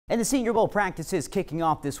And the Senior Bowl practices kicking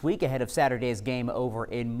off this week ahead of Saturday's game over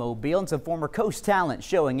in Mobile. And some former Coast talent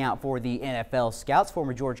showing out for the NFL scouts.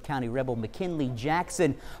 Former George County Rebel McKinnley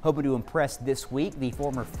Jackson hoping to impress this week. The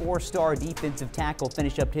former four-star defensive tackle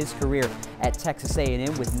finished up his career at Texas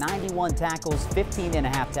A&M with 91 tackles,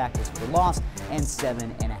 15.5 tackles for loss, and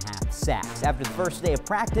 7.5 sacks. After the first day of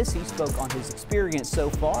practice, he spoke on his experience so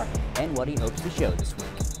far and what he hopes to show this week.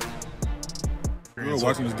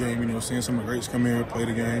 Watching this game, seeing some of the greats come in, play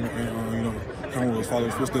the game, and come with his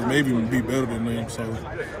father's footsteps, maybe even be better than them. So,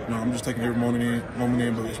 I'm just taking every moment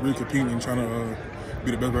in, but it's really competing and trying to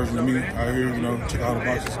be the best version of me out here. Check all the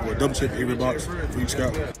boxes, or double check every box for each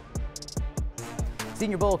scout.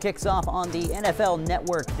 Senior Bowl kicks off on the NFL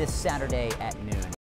Network this Saturday at noon.